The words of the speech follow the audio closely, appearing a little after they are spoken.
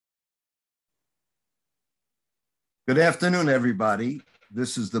Good afternoon, everybody.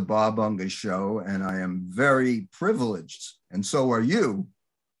 This is the Bob Unger Show, and I am very privileged, and so are you,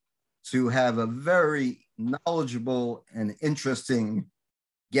 to have a very knowledgeable and interesting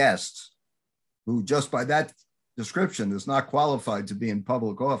guest who, just by that description, is not qualified to be in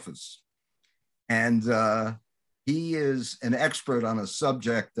public office. And he is an expert on a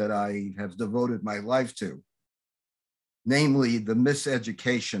subject that I have devoted my life to, namely the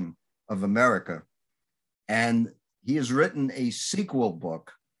miseducation of America. And he has written a sequel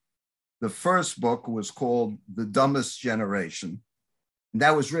book. The first book was called The Dumbest Generation. And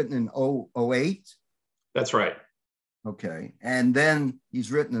that was written in 2008? That's right. Okay. And then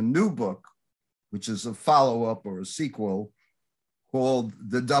he's written a new book, which is a follow-up or a sequel, called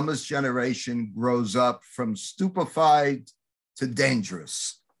The Dumbest Generation Grows Up from Stupefied to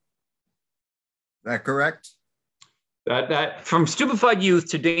Dangerous. Is that correct? That from stupefied youth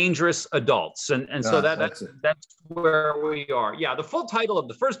to dangerous adults. And so that's where we are. Yeah, the full title of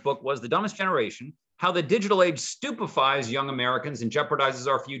the first book was The Dumbest Generation, How the Digital Age Stupefies Young Americans and Jeopardizes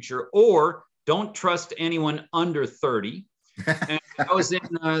Our Future, or Don't Trust Anyone Under 30. And that was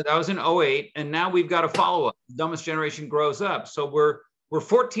in 08. And now we've got a follow-up, The Dumbest Generation Grows Up. So we're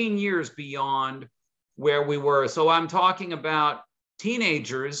 14 years beyond where we were. So I'm talking about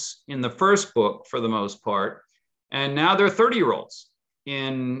teenagers in the first book for the most part. And now they're 30-year-olds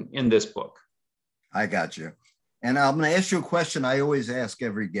in this book. I got you. And I'm going to ask you a question I always ask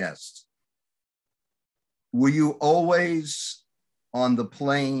every guest. Were you always on the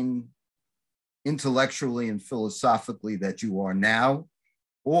plane intellectually and philosophically that you are now?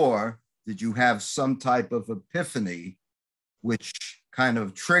 Or did you have some type of epiphany which kind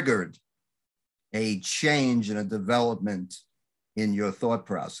of triggered a change and a development in your thought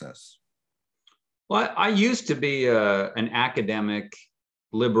process? Well, I used to be an academic,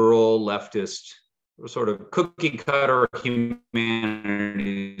 liberal, leftist, sort of cookie cutter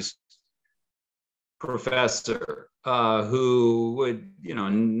humanities professor who would,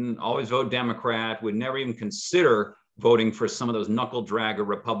 always vote Democrat, would never even consider voting for some of those knuckle dragger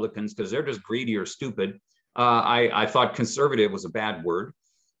Republicans because they're just greedy or stupid. I thought conservative was a bad word.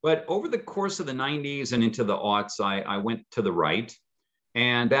 But over the course of the 90s and into the aughts, I went to the right,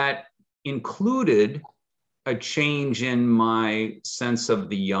 and that included a change in my sense of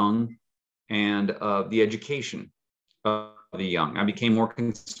the young and of the education of the young. I became more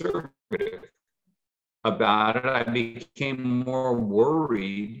conservative about it. I became more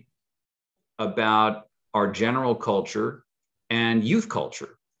worried about our general culture and youth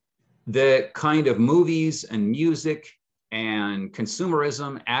culture. The kind of movies and music and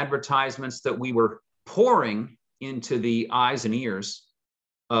consumerism, advertisements that we were pouring into the eyes and ears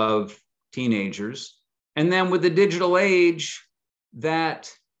of teenagers. And then with the digital age,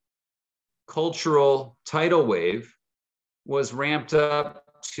 that cultural tidal wave was ramped up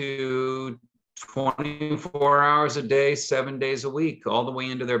to 24 hours a day, 7 days a week, all the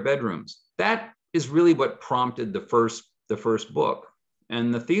way into their bedrooms. That is really what prompted the first book.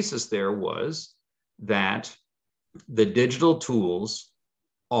 And the thesis there was that the digital tools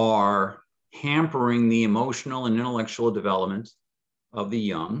are hampering the emotional and intellectual development of the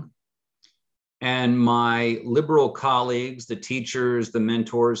young. And my liberal colleagues, the teachers, the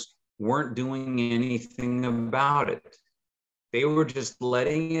mentors, weren't doing anything about it. They were just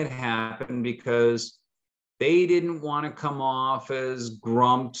letting it happen because they didn't want to come off as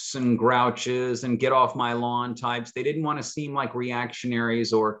grumps and grouches and get off my lawn types. They didn't want to seem like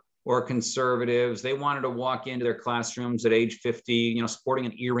reactionaries or conservatives. They wanted to walk into their classrooms at age 50, sporting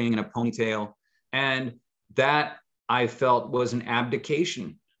an earring and a ponytail. And that, I felt, was an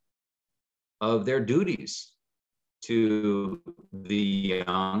abdication of their duties to the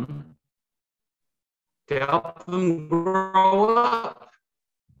young to help them grow up,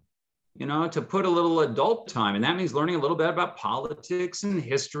 to put a little adult time. And that means learning a little bit about politics and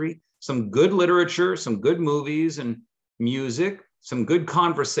history, some good literature, some good movies and music, some good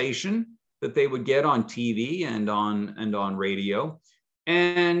conversation that they would get on TV and on radio.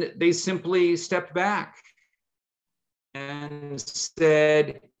 And they simply stepped back and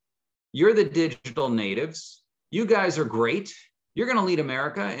said, "You're the digital natives. You guys are great. You're going to lead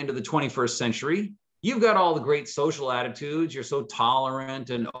America into the 21st century. You've got all the great social attitudes. You're so tolerant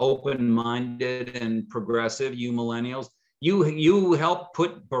and open-minded and progressive, you millennials. You helped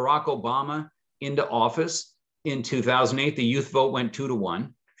put Barack Obama into office in 2008. The youth vote went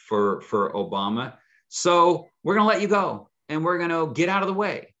 2-1 for Obama. So we're going to let you go, and we're going to get out of the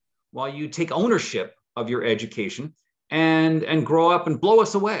way while you take ownership of your education and grow up and blow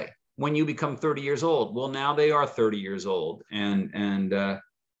us away when you become 30 years old." Well, now they are 30 years old, and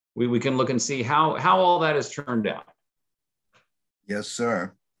we can look and see how all that has turned out. Yes,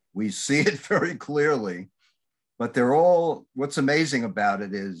 sir. We see it very clearly, but they're all, what's amazing about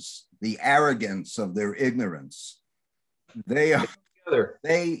it is the arrogance of their ignorance. They are,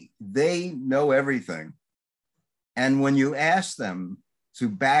 they know everything. And when you ask them to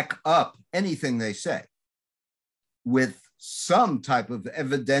back up anything they say with some type of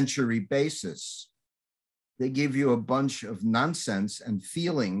evidentiary basis, they give you a bunch of nonsense and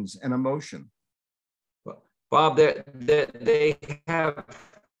feelings and emotion. Bob, they have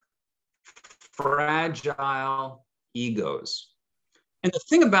fragile egos. And the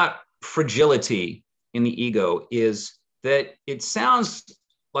thing about fragility in the ego is that it sounds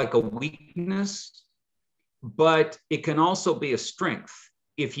like a weakness, but it can also be a strength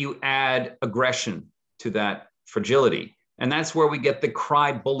if you add aggression to that fragility. And that's where we get the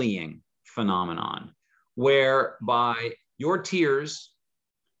cry bullying phenomenon, whereby your tears,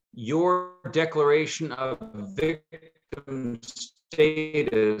 your declaration of victim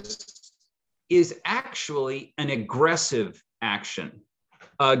status is actually an aggressive action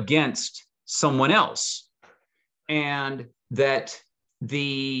against someone else. And that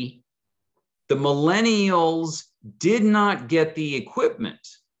the millennials did not get the equipment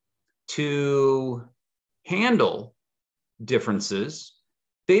to handle differences.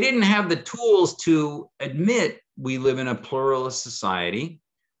 They didn't have the tools to admit we live in a pluralist society.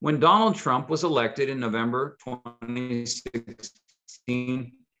 When Donald Trump was elected in November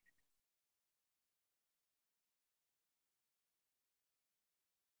 2016,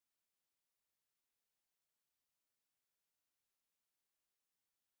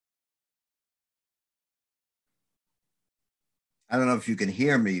 I don't know if you can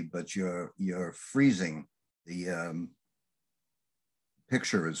hear me, but you're freezing. The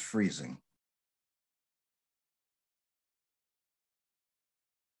picture is freezing.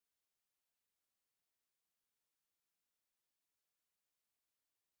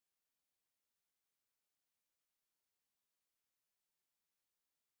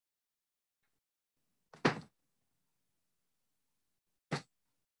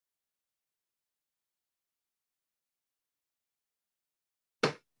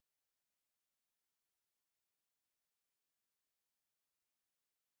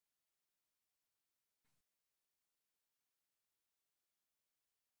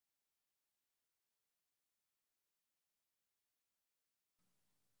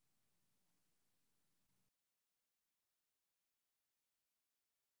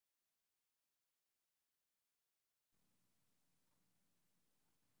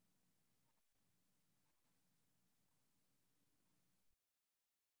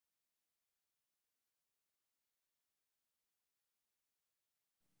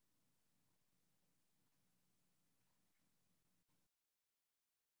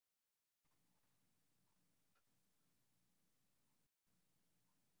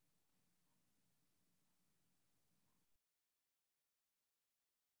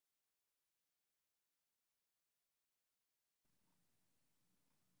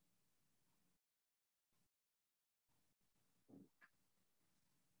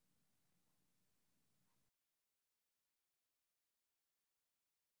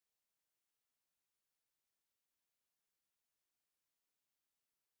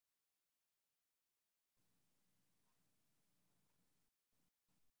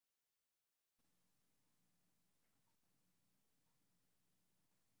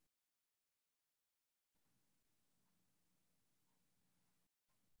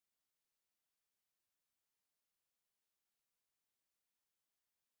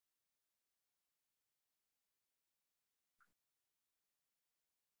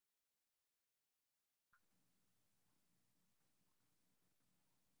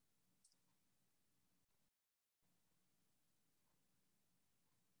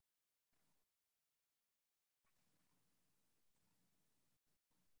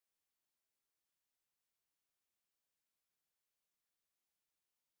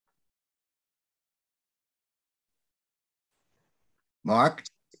 Mark?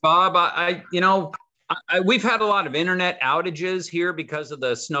 Bob, we've had a lot of internet outages here because of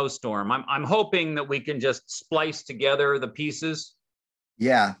the snowstorm. I'm hoping that we can just splice together the pieces.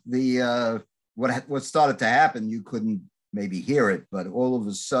 Yeah, the what started to happen, you couldn't maybe hear it, but all of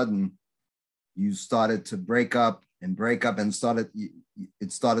a sudden you started to break up and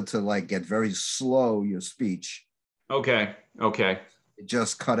it started to like get very slow, your speech. Okay. It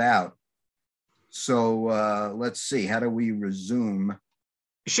just cut out. So let's see, how do we resume?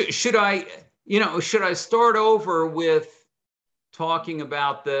 Should I start over with talking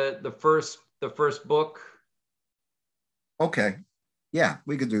about the first book? Okay. Yeah,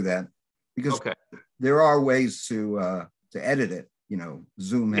 we could do that because okay. there are ways to edit it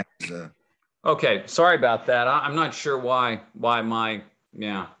Zoom has a. Okay, sorry about that. I'm not sure why my,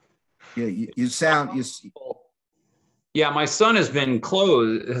 yeah. Yeah, you sound, Yeah, my son has been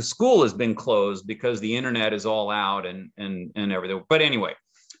closed. His school has been closed because the internet is all out and everything. But anyway,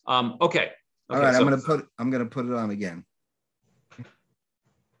 okay. All right, So, I'm gonna put it on again.